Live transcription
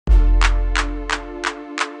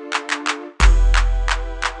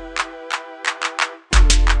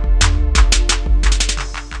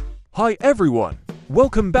Hi everyone,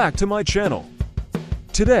 welcome back to my channel.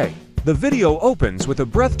 Today, the video opens with a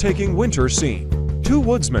breathtaking winter scene. Two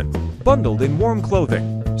woodsmen, bundled in warm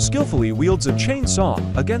clothing, skillfully wields a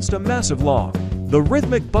chainsaw against a massive log. The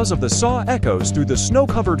rhythmic buzz of the saw echoes through the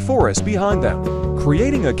snow-covered forest behind them,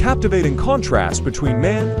 creating a captivating contrast between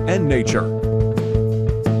man and nature.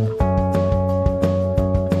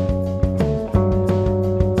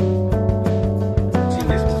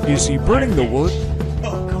 Is he burning the wood?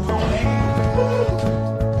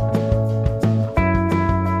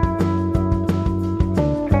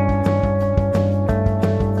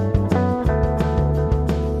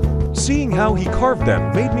 Seeing how he carved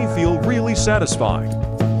them made me feel really satisfied.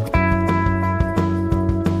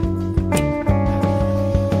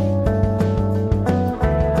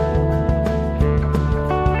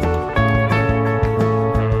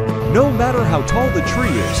 No matter how tall the tree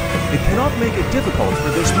is, it cannot make it difficult for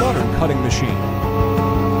this modern cutting machine.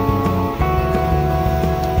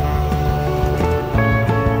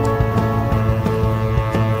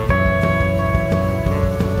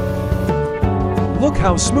 Look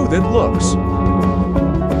how smooth it looks.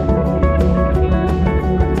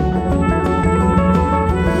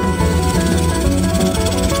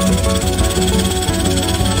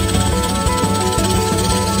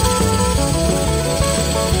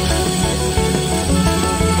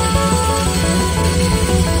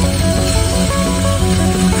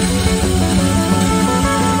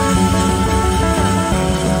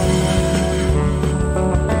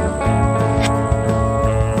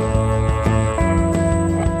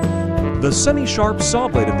 The semi-sharp saw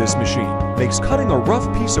blade of this machine makes cutting a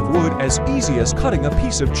rough piece of wood as easy as cutting a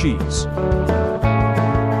piece of cheese.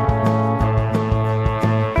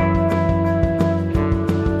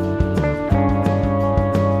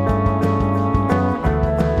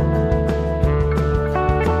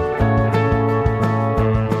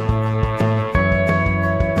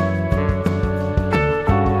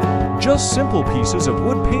 Just simple pieces of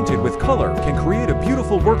wood painted with color can create a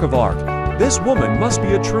beautiful work of art. This woman must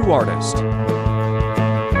be a true artist.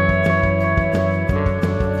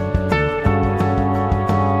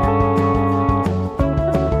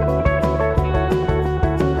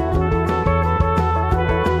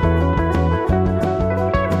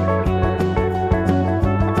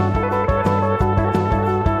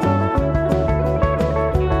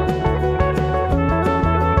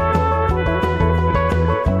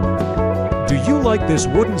 Do you like this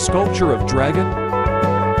wooden sculpture of dragon?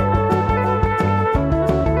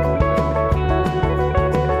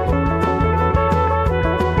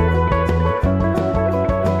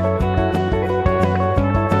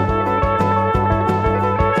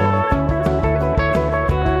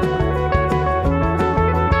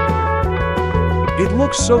 It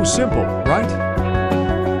looks so simple, right?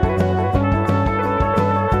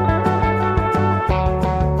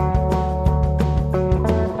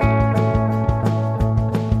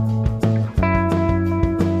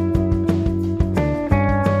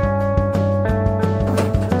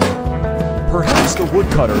 Perhaps the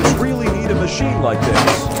woodcutters really need a machine like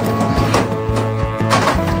this.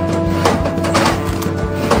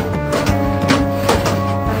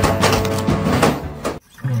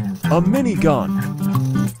 A minigun.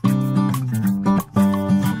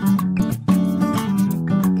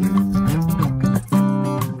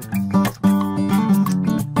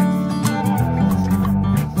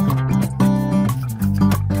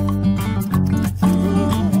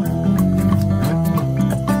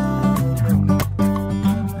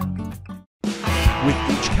 With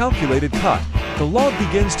each calculated cut, the log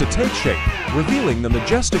begins to take shape, revealing the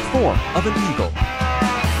majestic form of an eagle.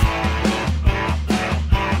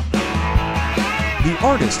 The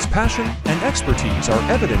artist's passion and expertise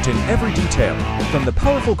are evident in every detail, from the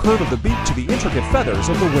powerful curve of the beak to the intricate feathers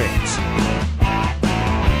of the wings.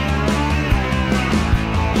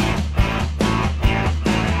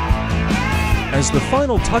 As the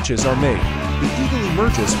final touches are made, the eagle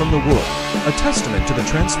emerges from the wood, a testament to the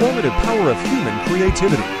transformative power of human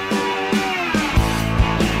creativity.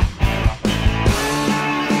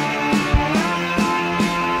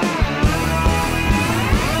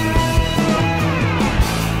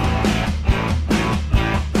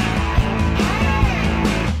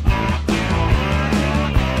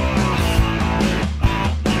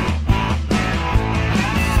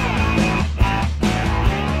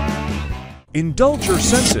 Indulge your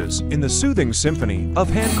senses in the soothing symphony of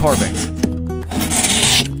hand carving.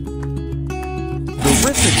 The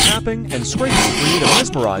rhythmic tapping and scraping create a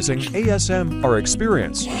mesmerizing ASMR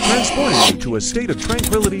experience, transporting you to a state of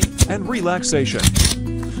tranquility and relaxation.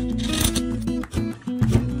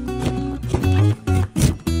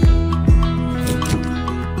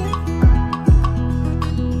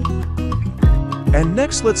 And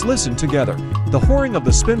next, let's listen together. The whirring of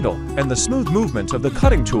the spindle and the smooth movement of the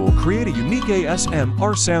cutting tool create a unique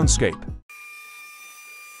ASMR soundscape.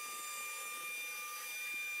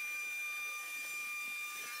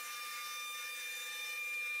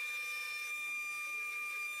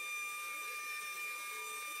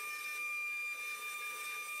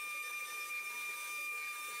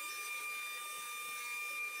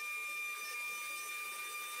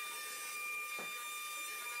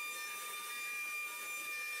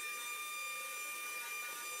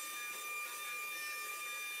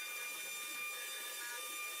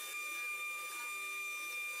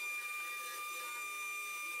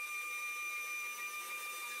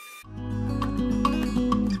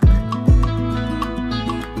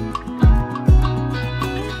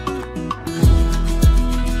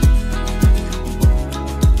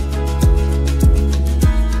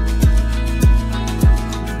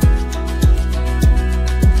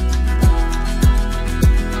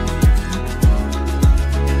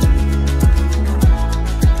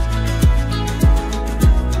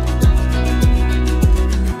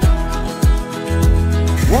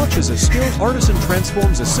 Watch as a skilled artisan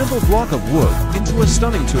transforms a simple block of wood into a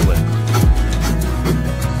stunning tulip.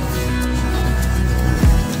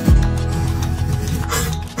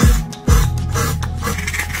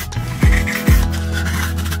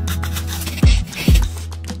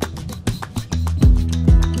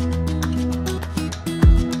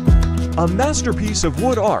 A masterpiece of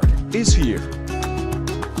wood art is here.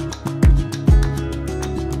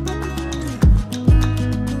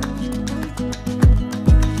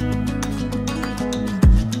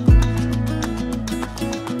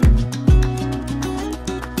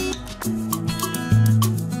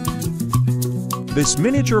 This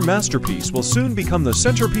miniature masterpiece will soon become the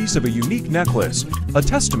centerpiece of a unique necklace, a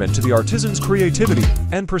testament to the artisan's creativity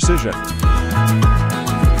and precision.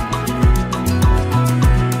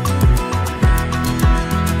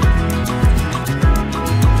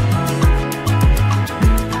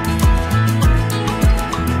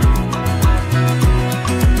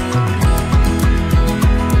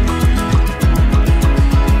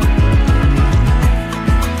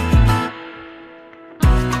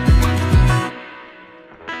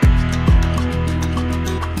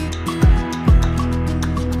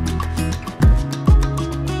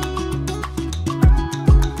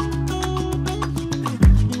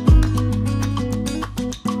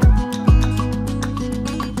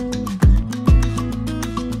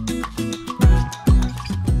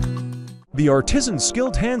 The artisan's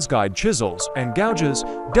skilled hands guide chisels and gouges,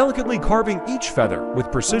 delicately carving each feather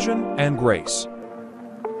with precision and grace.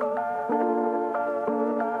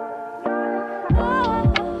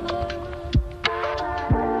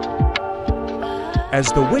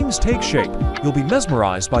 As the wings take shape, you'll be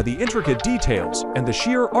mesmerized by the intricate details and the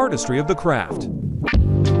sheer artistry of the craft.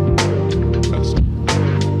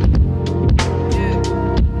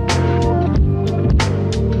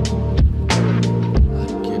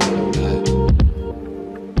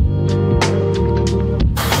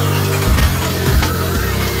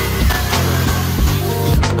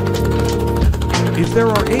 If there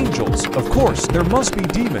are angels, of course, there must be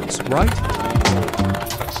demons, right?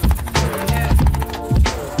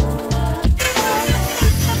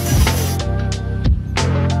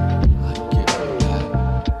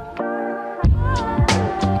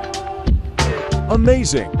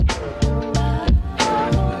 Amazing!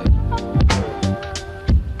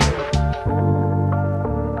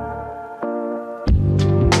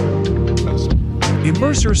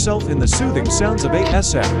 Immerse yourself in the soothing sounds of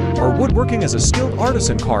ASM, or woodworking as a skilled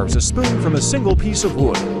artisan carves a spoon from a single piece of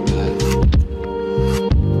wood.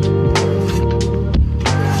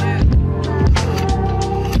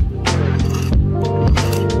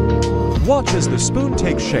 Watch as the spoon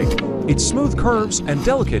takes shape, its smooth curves and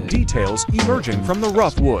delicate details emerging from the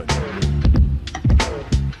rough wood.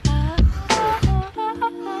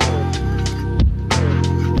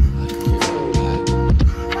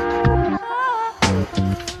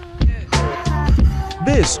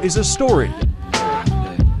 This is a story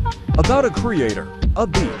about a creator, a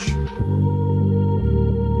beach,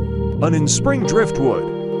 an in-spring driftwood,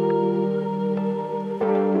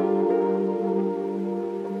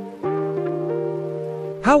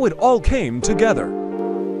 how it all came together.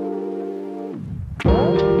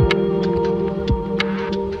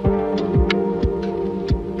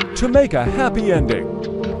 To make a happy ending.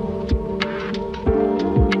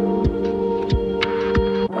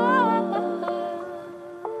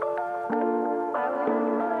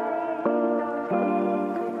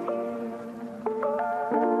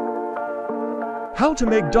 How to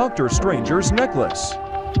make Dr. Stranger's necklace.